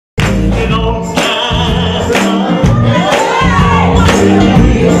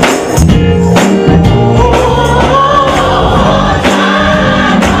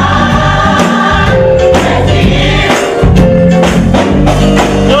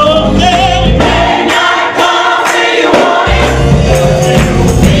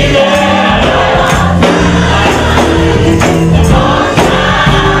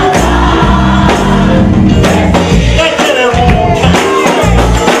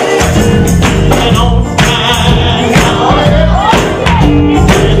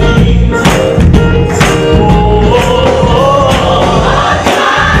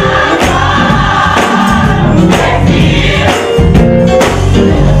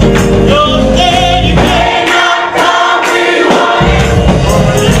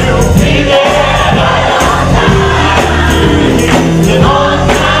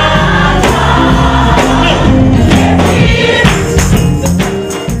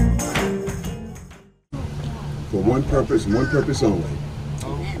One purpose only,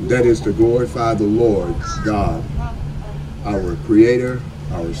 that is to glorify the Lord God, our Creator,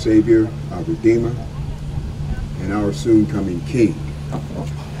 our Savior, our Redeemer, and our soon-coming King.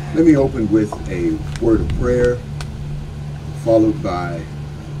 Let me open with a word of prayer, followed by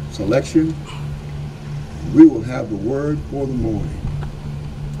selection. We will have the word for the morning.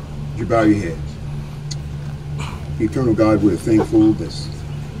 Would you bow your heads? Eternal God, we're thankful that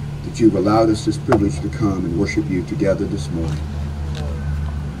you've allowed us this privilege to come and worship you together this morning.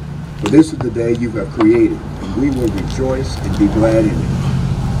 For this is the day you have created, and we will rejoice and be glad in it.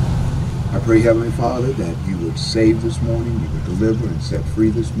 I pray, Heavenly Father, that you would save this morning, you would deliver and set free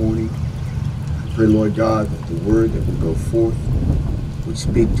this morning. I pray, Lord God, that the word that will go forth would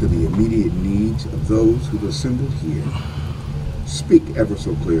speak to the immediate needs of those who are assembled here. Speak ever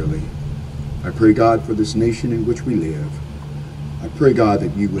so clearly. I pray, God, for this nation in which we live. I pray, God,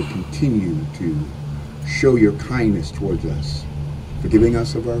 that you would continue to show your kindness towards us, forgiving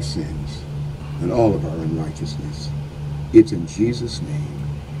us of our sins and all of our unrighteousness. It's in Jesus' name,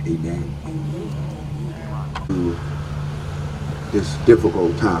 amen. This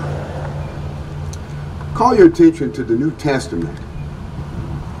difficult time. Call your attention to the New Testament,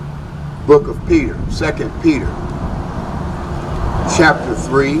 book of Peter, 2 Peter, chapter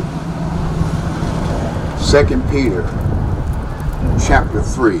 3, 2 Peter, chapter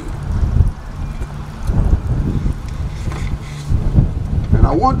 3. And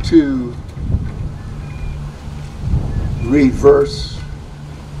I want to read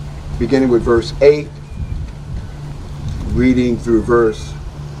beginning with verse 8, reading through verse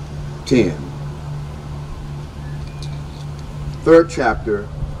 10. Third chapter,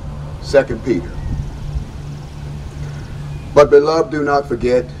 2 Peter. But beloved, do not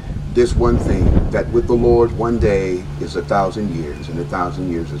forget this one thing, that with the Lord 1 day is 1,000 years, and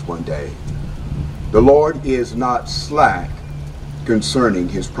 1,000 years is 1 day. The Lord is not slack concerning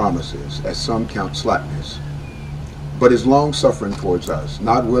his promises, as some count slackness, but is long-suffering towards us,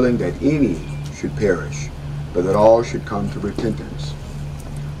 not willing that any should perish, but that all should come to repentance.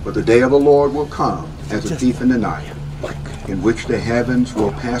 But the day of the Lord will come as a thief in the night, in which the heavens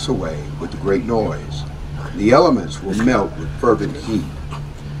will pass away with a great noise. The elements will melt with fervent heat.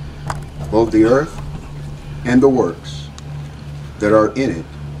 Both the earth and the works that are in it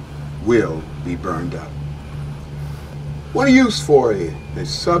will be burned up. What I use for a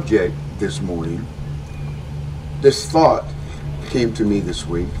subject this morning, this thought came to me this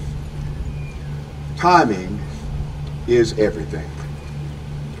week. Timing is everything.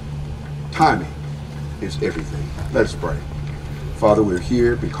 Timing is everything. Let us pray. Father, we're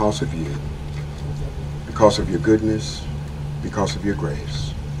here because of you, because of your goodness, because of your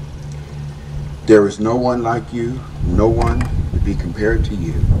grace. There is no one like you, no one to be compared to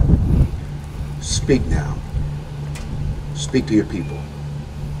you. Speak now. Speak to your people.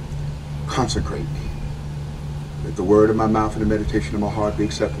 Consecrate me. Let the word of my mouth and the meditation of my heart be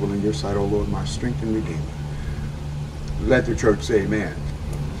acceptable in your sight, O Lord, my strength and redeemer. Let the church say amen.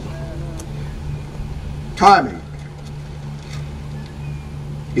 Timing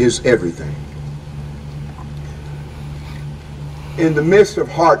is everything. In the midst of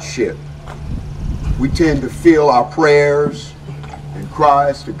hardship, we tend to feel our prayers and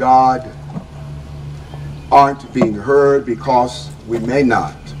cries to God aren't being heard because we may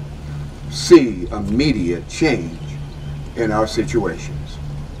not see immediate change in our situations.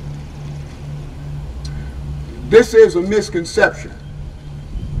 This is a misconception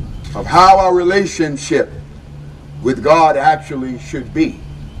of how our relationship with God actually should be.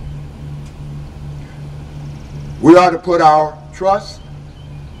 We are to put our trust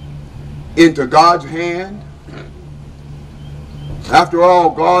into God's hand After all,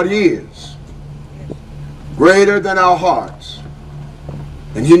 God is greater than our hearts,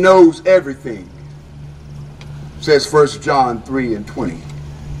 and he knows everything, says 1 John 3:20.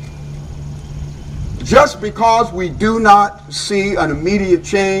 Just because we do not see an immediate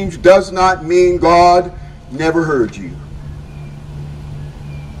change does not mean God never heard you,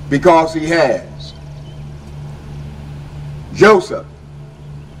 because he has. Joseph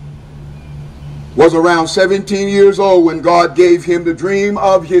was around 17 years old when God gave him the dream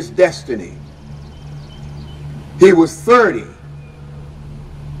of his destiny. He was 30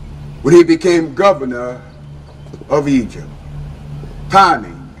 when he became governor of Egypt.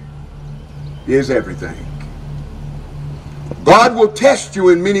 Timing is everything. God will test you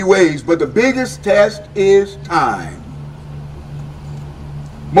in many ways, but the biggest test is time.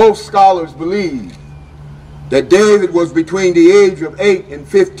 Most scholars believe that David was between the age of 8 and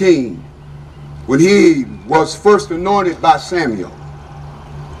 15 when he was first anointed by Samuel.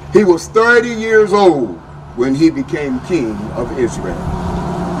 He was 30 years old when he became king of Israel.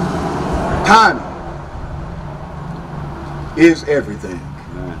 Timing is everything.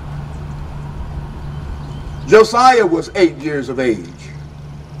 Josiah was 8 years of age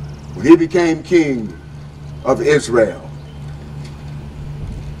when he became king of Israel.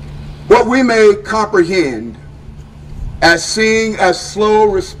 What we may comprehend as seeing a slow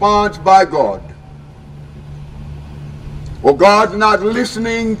response by God, or God not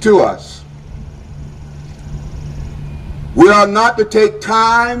listening to us, we are not to take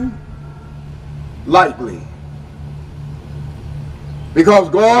time lightly, because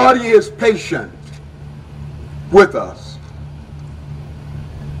God is patient with us,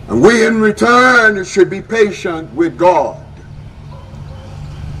 and we in return should be patient with God.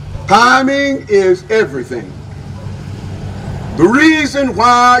 Timing is everything. The reason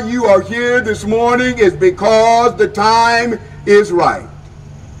why you are here this morning is because the time is right.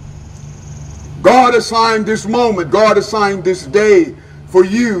 God assigned this moment, God assigned this day for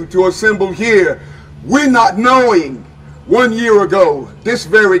you to assemble here. We're not knowing 1 year ago, this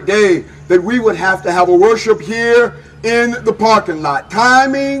very day, that we would have to have a worship here in the parking lot.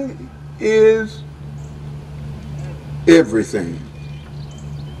 Timing is everything.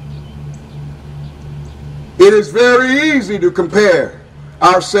 It is very easy to compare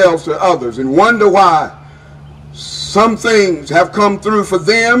ourselves to others and wonder why some things have come through for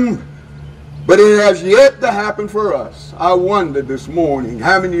them, but it has yet to happen for us. I wondered this morning,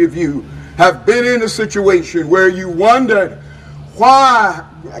 how many of you have been in a situation where you wondered why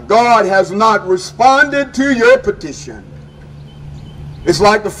God has not responded to your petition? It's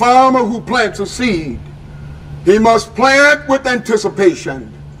like the farmer who plants a seed. He must plant with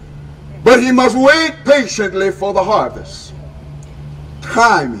anticipation, but he must wait patiently for the harvest.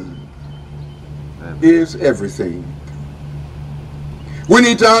 Timing is everything. We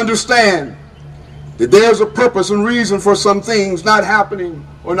need to understand that there's a purpose and reason for some things not happening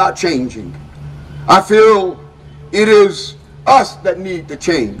or not changing. I feel it is us that need to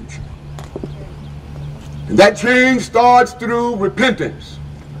change. And that change starts through repentance.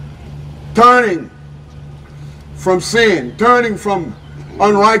 Turning from sin, turning from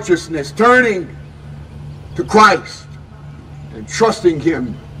unrighteousness, turning to Christ and trusting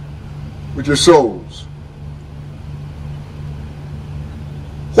him with your souls.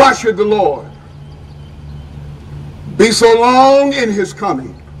 Why should the Lord be so long in his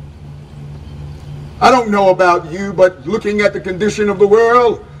coming? I don't know about you, but looking at the condition of the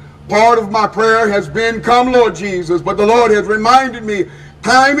world, part of my prayer has been, come Lord Jesus, but the Lord has reminded me,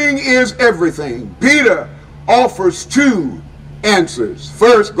 timing is everything. Peter offers two answers.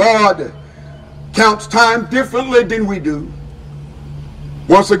 First, God counts time differently than we do.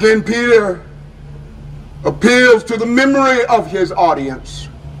 Once again, Peter appeals to the memory of his audience.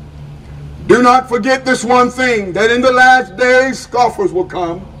 Do not forget this one thing, that in the last days scoffers will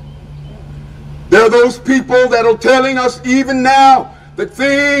come. There are those people that are telling us even now that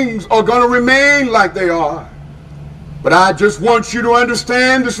things are going to remain like they are. But I just want you to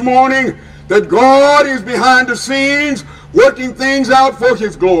understand this morning that God is behind the scenes working things out for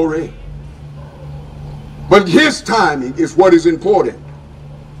his glory. But his timing is what is important.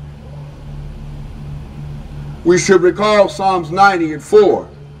 We should recall Psalms 90:4,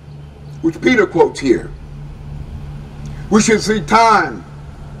 which Peter quotes here. We should see time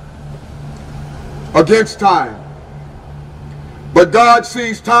against time. But God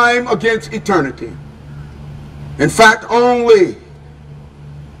sees time against eternity. In fact, only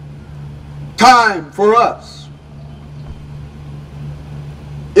time for us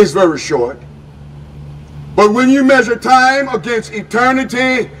is very short. But when you measure time against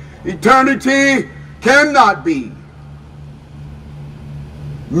eternity, eternity cannot be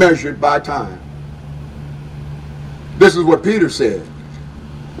measured by time. This is what Peter said.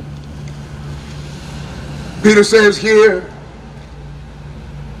 Peter says here,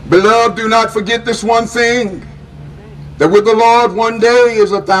 beloved, do not forget this one thing, that with the Lord 1 day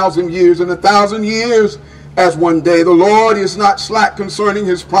is 1,000 years, and 1,000 years as 1 day. The Lord is not slack concerning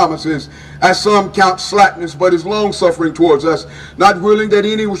his promises, as some count slackness, but is long-suffering towards us, not willing that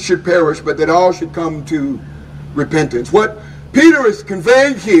any should perish, but that all should come to repentance. What Peter is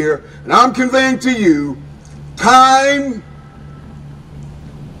conveying here, and I'm conveying to you, time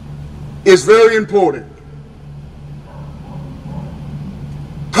is very important.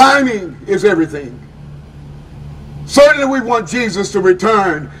 Timing is everything. Certainly we want Jesus to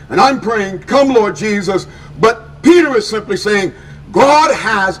return, and I'm praying, come Lord Jesus, but Peter is simply saying, God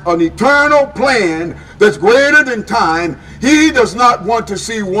has an eternal plan that's greater than time. He does not want to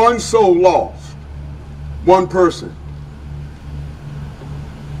see one soul lost, one person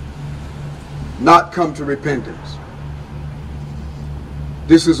not come to repentance.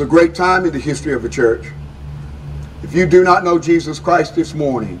 This is a great time in the history of the church. If you do not know Jesus Christ this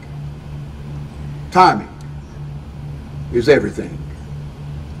morning, timing is everything.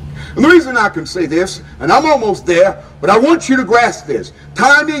 And the reason I can say this, and I'm almost there, but I want you to grasp this.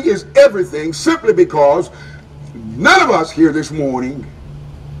 Timing is everything simply because none of us here this morning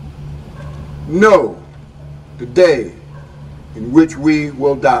know the day in which we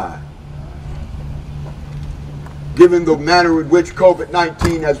will die. Given the manner in which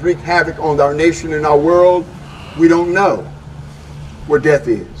COVID-19 has wreaked havoc on our nation and our world, we don't know where death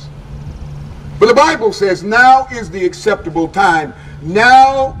is. But the Bible says now is the acceptable time.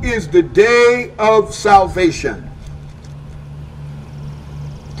 Now is the day of salvation.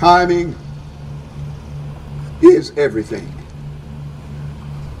 Timing is everything.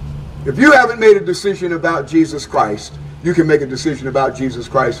 If you haven't made a decision about Jesus Christ, you can make a decision about Jesus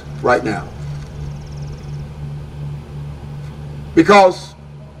Christ right now. Because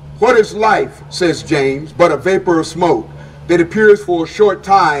what is life, says James, but a vapor of smoke that appears for a short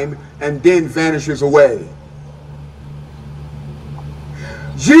time and then vanishes away.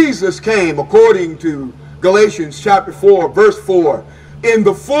 Jesus came, according to Galatians chapter 4, verse 4, in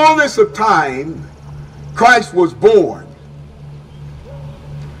the fullness of time, Christ was born.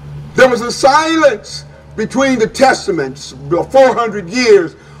 There was a silence between the testaments, 400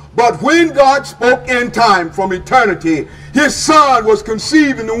 years, but when God spoke in time from eternity, his son was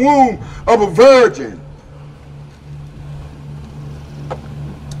conceived in the womb of a virgin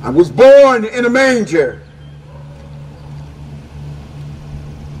and was born in a manger.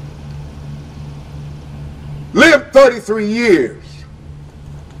 Lived 33 years.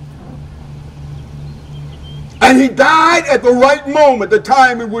 And he died at the right moment, the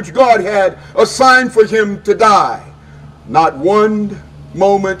time in which God had assigned for him to die. Not one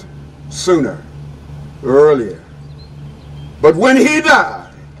moment sooner or earlier. But when he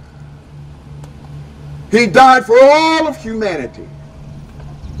died for all of humanity.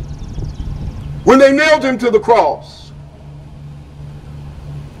 When they nailed him to the cross,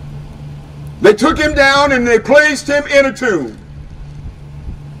 they took him down and they placed him in a tomb.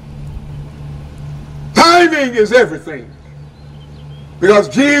 Timing is everything. Because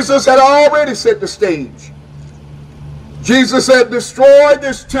Jesus had already set the stage. Jesus said, destroy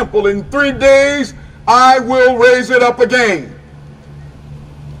this temple. In 3 days, I will raise it up again.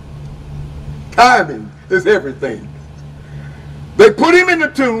 Timing is everything. They put him in the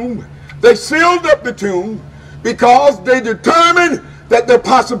tomb. They sealed up the tomb because they determined that the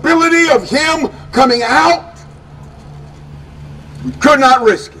possibility of him coming out, we could not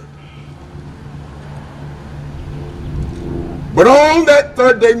risk it. But on that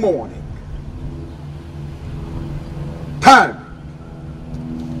third day morning, time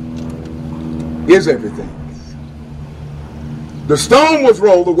is everything. The stone was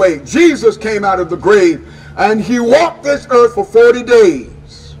rolled away. Jesus came out of the grave and he walked this earth for 40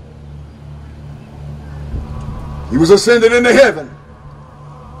 days. He was ascended into heaven.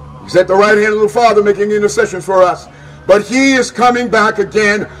 He's at the right hand of the Father making intercession for us. But he is coming back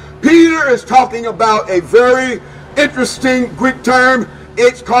again. Peter is talking about a very interesting Greek term.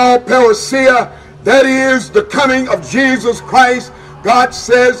 It's called parousia. That is the coming of Jesus Christ. God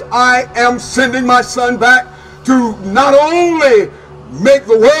says, I am sending my son back to not only make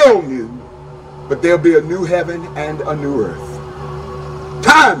the world new, but there'll be a new heaven and a new earth.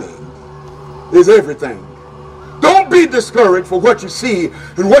 Timing is everything. Don't be discouraged for what you see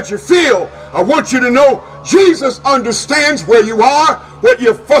and what you feel. I want you to know Jesus understands where you are, what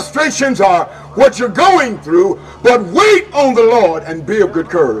your frustrations are, what you're going through, but wait on the Lord and be of good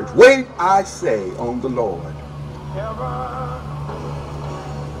courage. Wait, I say, on the Lord.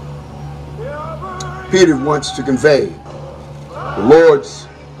 Peter wants to convey. The Lord's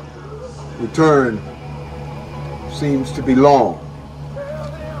return seems to be long,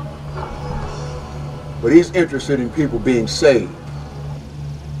 but he's interested in people being saved.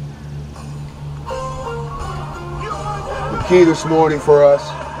 The key this morning for us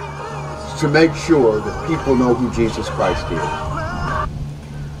is to make sure that people know who Jesus Christ is.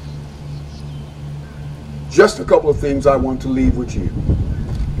 Just a couple of things I want to leave with you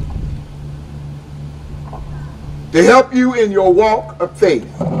to help you in your walk of faith,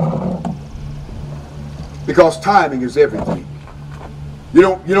 because timing is everything. You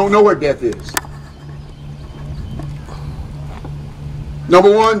don't know where death is.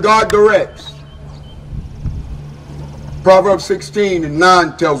 Number one, God directs. Proverbs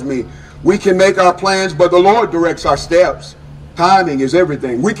 16:9 tells me we can make our plans, but the Lord directs our steps. Timing is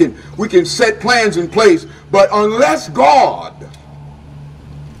everything. We can set plans in place, but unless God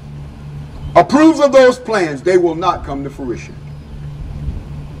approves of those plans, they will not come to fruition.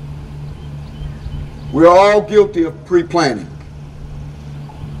 We are all guilty of pre-planning.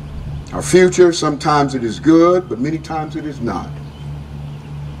 Our future, sometimes it is good, but many times it is not.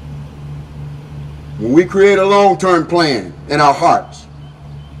 When we create a long-term plan in our hearts,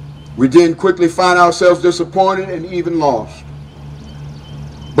 we then quickly find ourselves disappointed and even lost.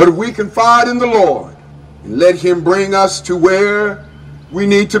 But if we confide in the Lord and let him bring us to where we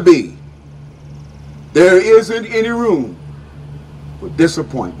need to be, there isn't any room for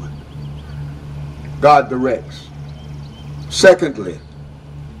disappointment. God directs. Secondly,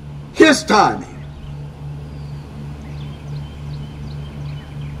 his timing.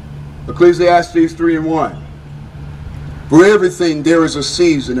 Ecclesiastes 3:1. For everything there is a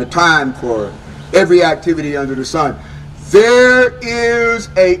season, a time for every activity under the sun. There is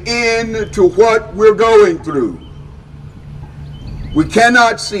an end to what we're going through. We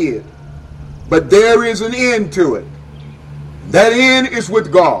cannot see it, but there is an end to it. That end is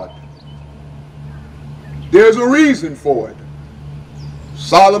with God. There's a reason for it.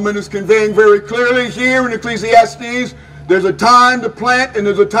 Solomon is conveying very clearly here in Ecclesiastes, there's a time to plant and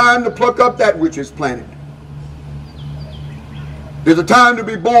there's a time to pluck up that which is planted. There's a time to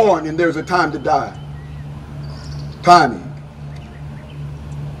be born and there's a time to die. Timing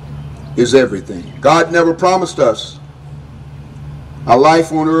is everything. God never promised us our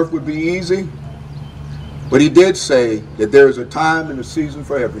life on earth would be easy, but he did say that there is a time and a season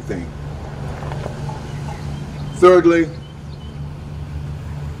for everything. Thirdly,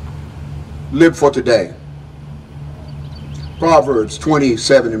 live for today. Proverbs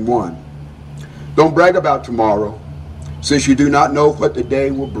 27:1. Don't brag about tomorrow, since you do not know what the day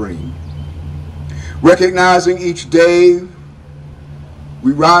will bring. Recognizing each day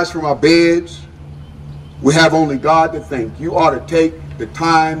we rise from our beds, we have only God to thank. You ought to take the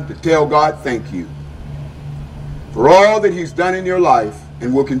time to tell God thank you for all that he's done in your life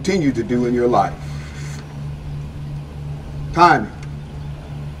and will continue to do in your life. Timing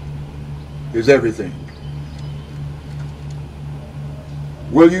is everything.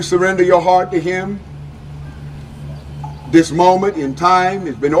 Will you surrender your heart to him? This moment in time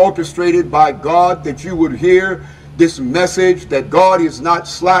has been orchestrated by God that you would hear this message that God is not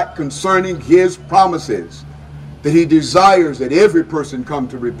slack concerning his promises, that he desires that every person come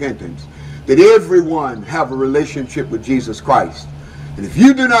to repentance, that everyone have a relationship with Jesus Christ. And if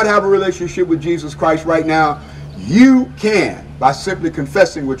you do not have a relationship with Jesus Christ right now, you can, by simply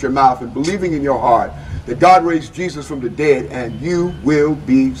confessing with your mouth and believing in your heart that God raised Jesus from the dead, and you will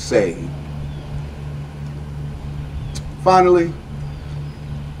be saved. Finally,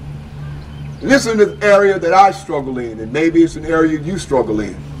 this is an area that I struggle in, and maybe it's an area you struggle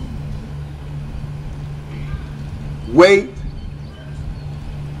in. Wait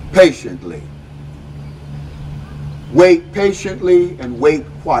patiently. Wait patiently and wait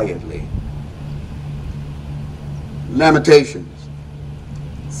quietly. Lamentations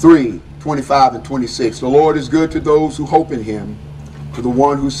 3:25 and 26. The Lord is good to those who hope in him, to the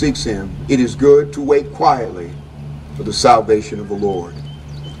one who seeks him. It is good to wait quietly for the salvation of the Lord.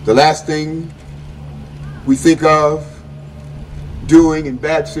 The last thing we think of doing in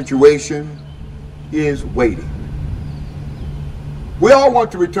bad situation is waiting. We all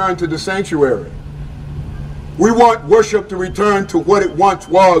want to return to the sanctuary. We want worship to return to what it once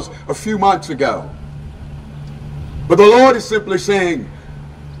was a few months ago. But the Lord is simply saying,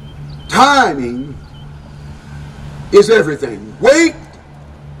 timing is everything. Wait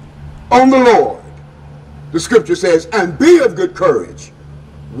on the Lord. The scripture says, and be of good courage.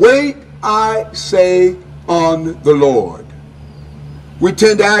 Wait, I say, on the Lord. We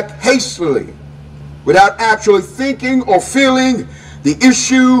tend to act hastily without actually thinking or feeling the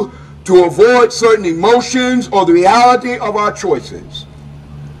issue to to avoid certain emotions or the reality of our choices.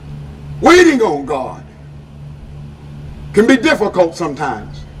 Waiting on God can be difficult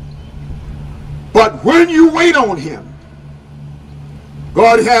sometimes. But when you wait on him,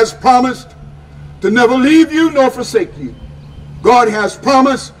 God has promised to never leave you nor forsake you. God has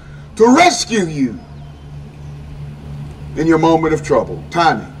promised to rescue you in your moment of trouble.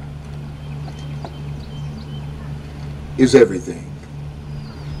 Timing is everything.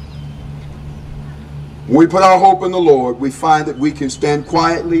 When we put our hope in the Lord, we find that we can stand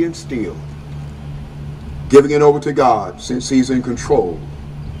quietly and still, giving it over to God since he's in control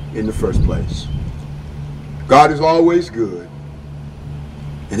in the first place. God is always good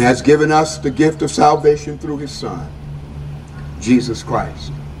and has given us the gift of salvation through his Son, Jesus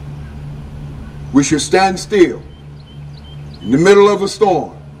Christ. We should stand still in the middle of a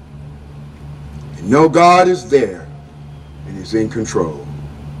storm and know God is there and is in control.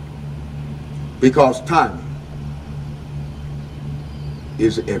 Because timing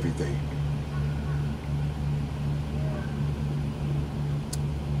is everything.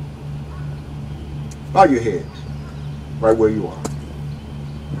 Bow your heads right where you are.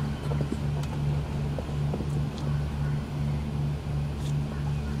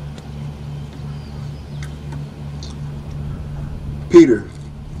 Peter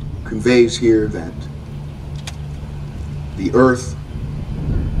conveys here that the earth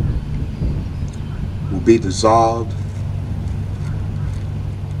will be dissolved.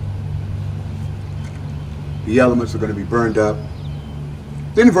 The elements are going to be burned up.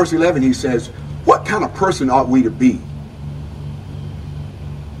 Then in verse 11 he says, what kind of person ought we to be,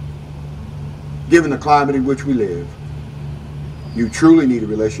 given the climate in which we live? You truly need a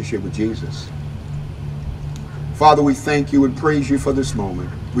relationship with Jesus. Father, we thank you and praise you for this moment.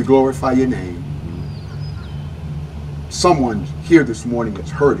 We glorify your name. Someone here this morning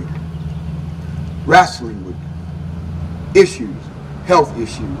that's hurting, wrestling with issues, health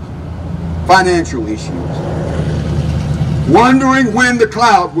issues, financial issues, wondering when the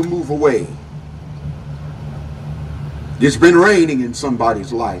cloud will move away. It's been raining in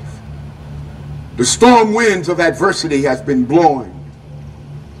somebody's life. The storm winds of adversity has been blowing.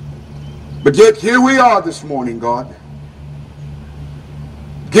 But yet here we are this morning, God,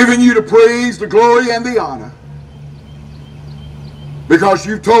 giving you the praise, the glory, and the honor, because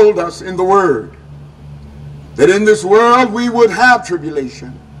you told us in the Word that in this world we would have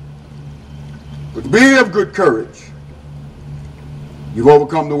tribulation, but be of good courage. You've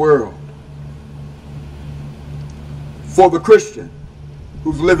overcome the world. For the Christian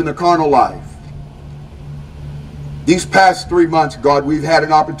who's living a carnal life, these past 3 months, God, we've had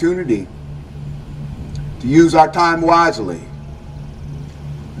an opportunity to use our time wisely.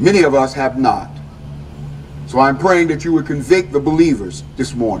 Many of us have not. So I'm praying that you would convict the believers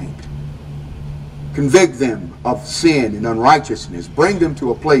this morning. Convict them of sin and unrighteousness. Bring them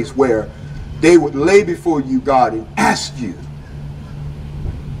to a place where they would lay before you, God, and ask you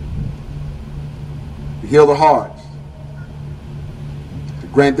to heal the hearts, to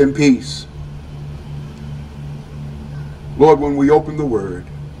grant them peace. Lord, when we open the Word,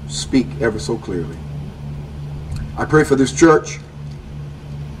 speak ever so clearly. I pray for this church.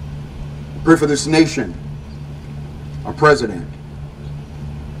 I pray for this nation, our president,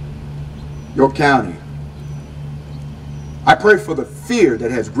 your county. I pray for the fear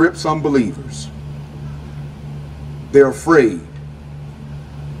that has gripped some believers. They're afraid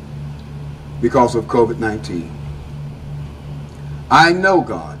because of COVID-19. I know,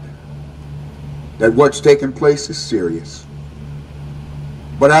 God, that what's taking place is serious.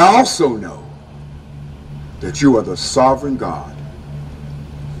 But I also know that you are the sovereign God.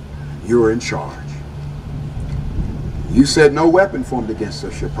 You are in charge. You said no weapon formed against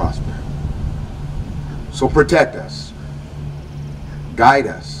us shall prosper. So protect us. Guide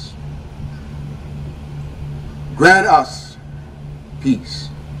us. Grant us peace.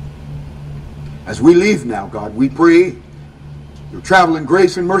 As we leave now, God, we pray your traveling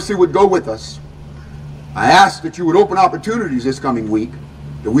grace and mercy would go with us. I ask that you would open opportunities this coming week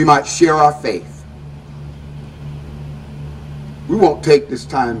that we might share our faith. We won't take this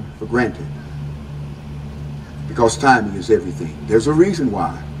time for granted, because timing is everything. There's a reason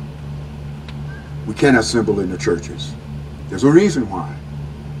why we can't assemble in the churches. There's a reason why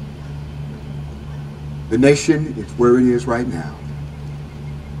the nation is where it is right now,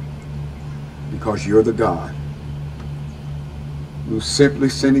 because you're the God who's simply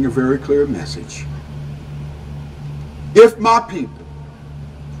sending a very clear message. If my people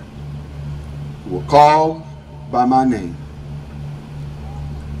who are called by my name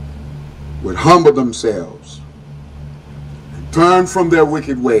would humble themselves and turn from their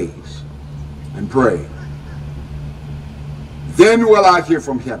wicked ways and pray. Then will I hear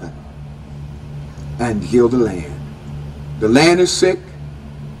from heaven and heal the land. The land is sick.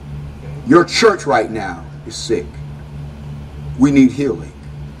 Your church right now is sick. We need healing.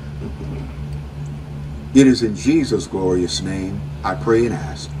 It is in Jesus' glorious name I pray and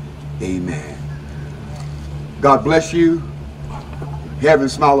ask. Amen. God bless you. Heaven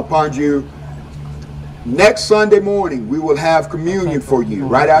smile upon you. Next Sunday morning, we will have communion for you.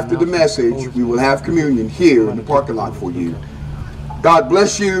 Right after the message, we will have communion here in the parking lot for you. God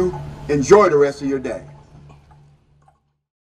bless you. Enjoy the rest of your day.